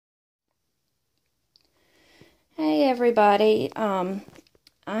Hey everybody, I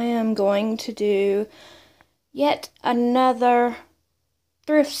am going to do yet another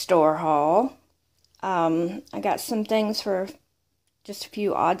thrift store haul. I got some things for just a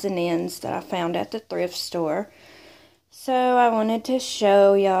few odds and ends that I found at the thrift store. So I wanted to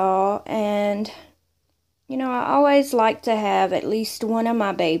show y'all, and I always like to have at least one of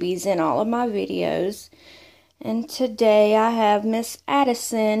my babies in all of my videos. And today I have Miss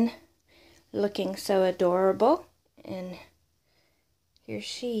Addison looking so adorable. And here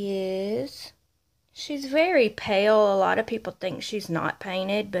she is. She's very pale. A lot of people think she's not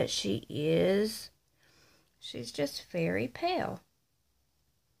painted, but she is. She's just very pale.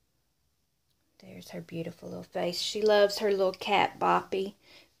 There's her beautiful little face. She loves her little cat boppy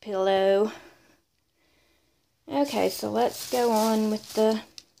pillow. Okay, so let's go on with the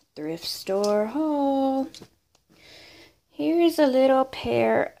thrift store haul. Here's a little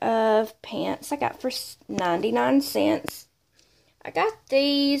pair of pants I got for 99 cents. I got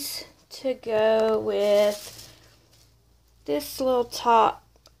these to go with this little top,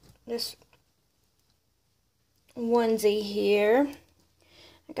 this onesie here.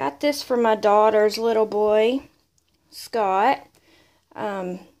 I got this for my daughter's little boy, Scott.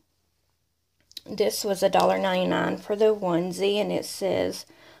 This was $1.99 for the onesie, and it says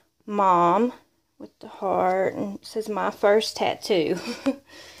Mom with the heart, and it says my first tattoo.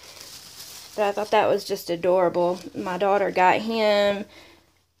 But I thought that was just adorable. My daughter got him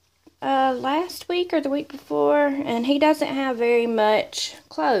last week or the week before, and he doesn't have very much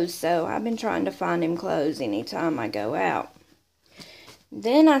clothes, so I've been trying to find him clothes anytime I go out.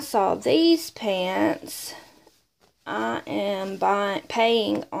 Then I saw these pants. I am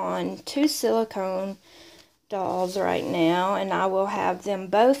paying on 2 silicone dolls right now, and I will have them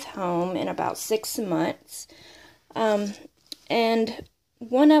both home in about 6 months. And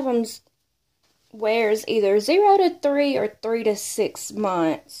one of them wears either 0 to 3 or 3 to 6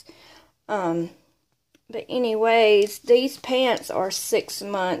 months. But anyways, these pants are 6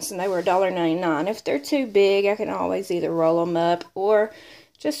 months, and they were $1.99. If they're too big, I can always either roll them up or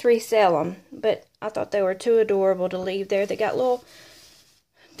just resell them. But I thought they were too adorable to leave there. They got little,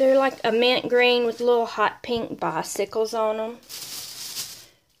 they're like a mint green with little hot pink bicycles on them.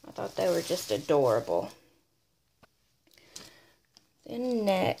 I thought they were just adorable. Then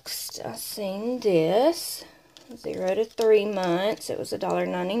next, I seen this, 0 to 3 months. It was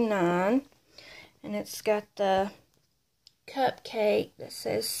 $1.99. And it's got the cupcake that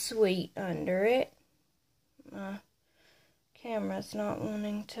says sweet under it. My camera's not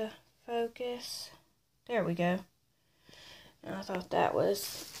wanting to focus. There we go. And I thought that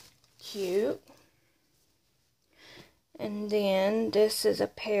was cute. And then this is a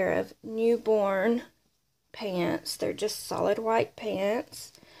pair of newborn pants. They're just solid white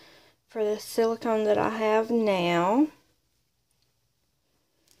pants for the silicone that I have now.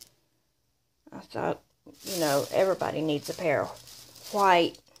 I thought, everybody needs a pair of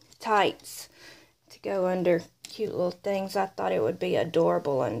white tights to go under cute little things. I thought it would be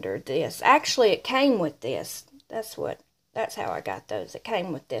adorable under this. Actually, it came with this. That's how I got those. It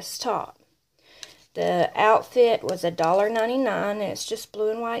came with this top. The outfit was $1.99, and it's just blue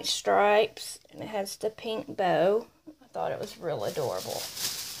and white stripes, and it has the pink bow. I thought it was real adorable.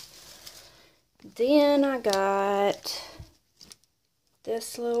 Then I got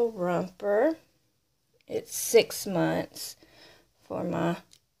this little romper. It's 6 months for my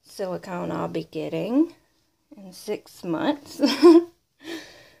silicone I'll be getting in 6 months.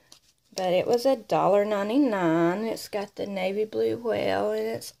 But it was $1.99. It's got the navy blue whale, and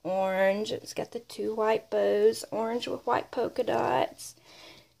it's orange. It's got the 2 white bows, orange with white polka dots.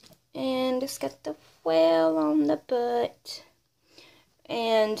 And it's got the whale on the butt.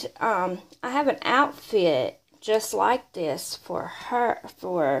 And I have an outfit just like this for her,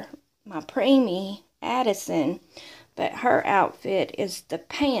 for my preemie Addison, but her outfit is the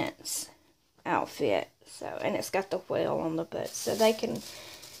pants outfit. So, and it's got the whale on the butt, so they can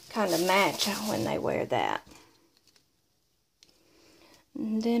kind of match when they wear that.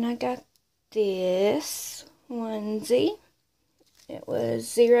 And then I got this onesie. It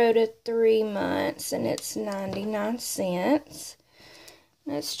was 0 to 3 months, and it's 99 cents.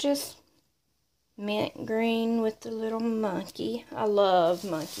 It's just mint green with the little monkey. I love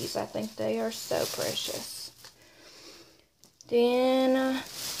monkeys. I think they are so precious. Then, my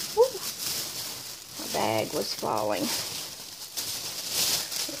bag was falling.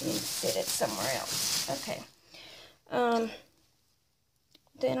 Let me sit it somewhere else. Okay.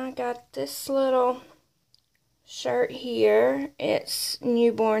 Then I got this little shirt here. It's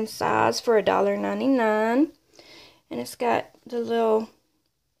newborn size for $1.99. And it's got the little,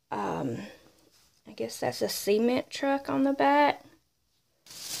 I I guess that's a cement truck on the back.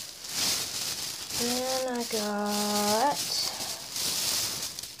 Then I got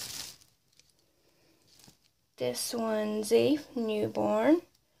this onesie, newborn,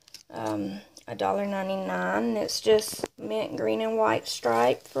 $1.99. It's just mint green and white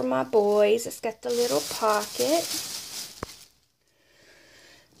stripe for my boys. It's got the little pocket.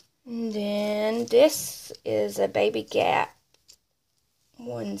 And then this is a Baby Gap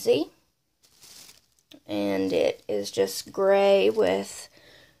onesie. And it is just gray with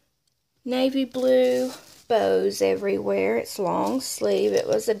navy blue bows everywhere. It's long sleeve. It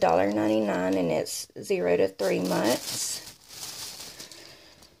was $1.99 and it's 0 to 3 months.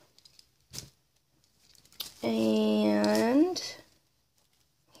 And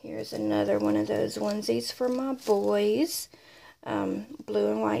here's another one of those onesies for my boys.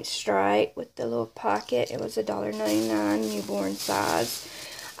 Blue and white stripe with the little pocket. It was $1.99, newborn size.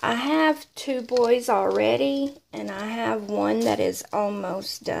 I have 2 boys already, and I have one that is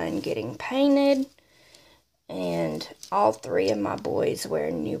almost done getting painted. And all 3 of my boys wear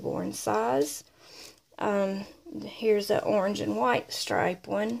newborn size. Here's an orange and white stripe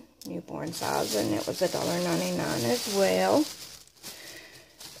one, newborn size, and it was $1.99 as well.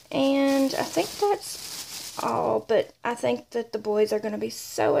 And I think that's all, but I think that the boys are going to be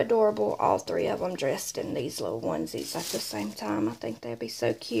so adorable, all 3 of them dressed in these little onesies at the same time. I think they'd be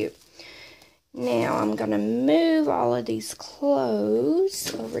so cute. Now I'm going to move all of these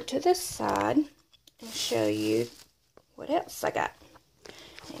clothes over to the side and show you what else I got.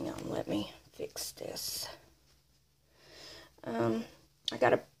 Hang on, let me fix this. I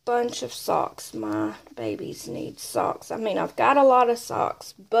got a bunch of socks. My babies need socks. I mean, I've got a lot of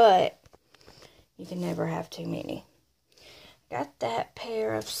socks, but you can never have too many. Got that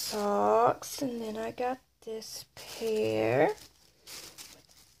pair of socks, and then I got this pair.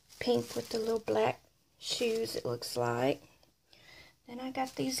 Pink with the little black shoes, it looks like. Then I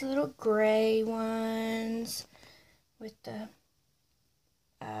got these little gray ones with the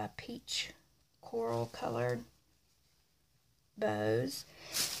peach coral colored bows.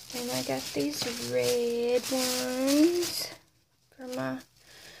 And I got these red ones for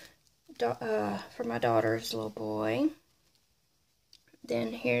my daughter's little boy.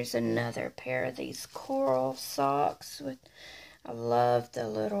 Then here's another pair of these coral socks with, I love the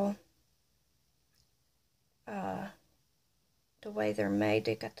little the way they're made.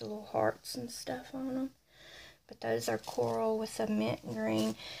 They got the little hearts and stuff on them. But those are coral with a mint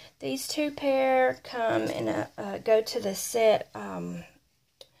green. These 2 pair come in a go to the set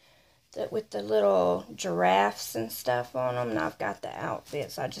with the little giraffes and stuff on them. And I've got the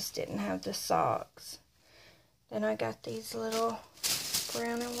outfits. I just didn't have the socks. Then I got these little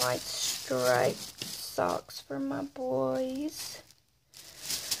brown and white striped socks for my boys.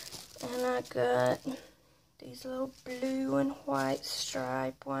 And I got these little blue and white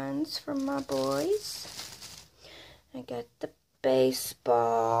stripe ones for my boys. I got the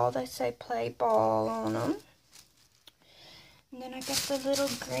baseball. They say play ball on them. And then I got the little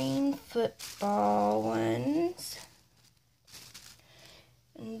green football ones.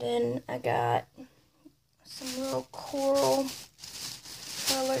 And then I got some little coral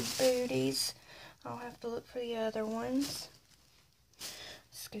colored booties. I'll have to look for the other ones.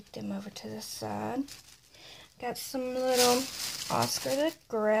 Scoot them over to the side. Got some little Oscar the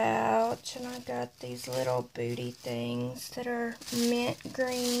Grouch, and I got these little booty things that are mint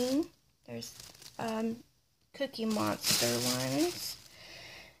green. There's Cookie Monster ones.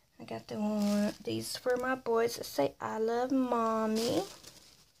 I got these for my boys that say I love mommy.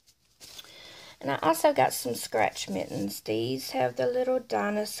 And I also got some scratch mittens. These have the little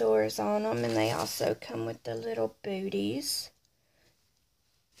dinosaurs on them, and they also come with the little booties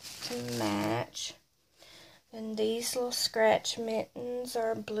to match. And these little scratch mittens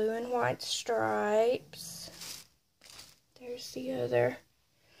are blue and white stripes. There's the other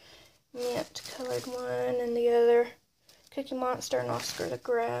mint colored one, and the other Cookie Monster and Oscar the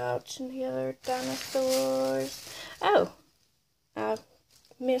Grouch, and the other dinosaurs. Oh, I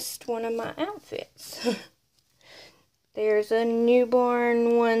missed one of my outfits. There's a newborn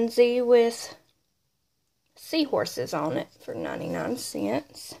onesie with seahorses on it for 99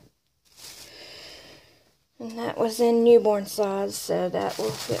 cents. And that was in newborn size, so that will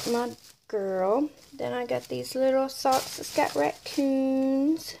fit my girl. Then I got these little socks that's got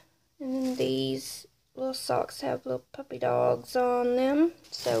raccoons. And then these little socks have little puppy dogs on them.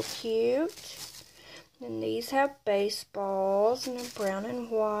 So cute. And these have baseballs, and they're brown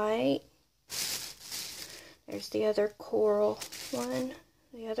and white. There's the other coral one,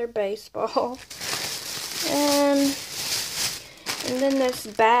 the other baseball. And And then this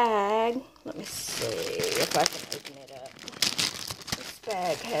bag, let me see if I can open it up. This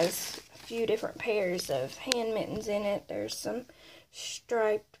bag has a few different pairs of hand mittens in it. There's some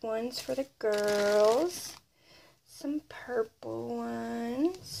striped ones for the girls, some purple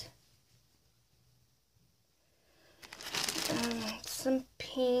ones, some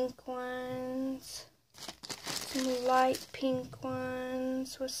pink ones, some light pink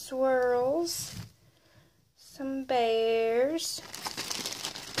ones with swirls, some bears,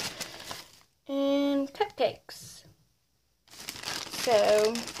 and cupcakes.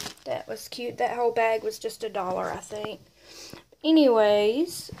 So that was cute. That whole bag was just $1, I think.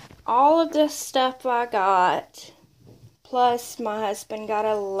 Anyways, all of this stuff I got, plus my husband got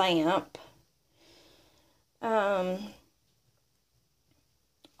a lamp.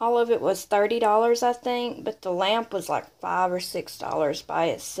 All of it was $30, I think, but the lamp was like $5 or $6 by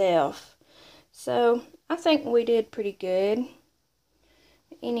itself. So I think we did pretty good.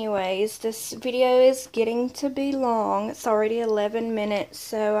 Anyways, this video is getting to be long. It's already 11 minutes,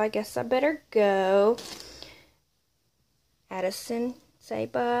 so I guess I better go. Addison, say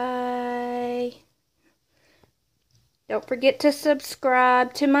bye. Don't forget to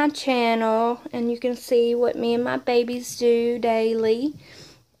subscribe to my channel, and you can see what me and my babies do daily.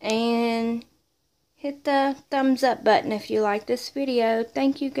 And hit the thumbs up button if you like this video.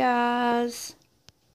 Thank you, guys.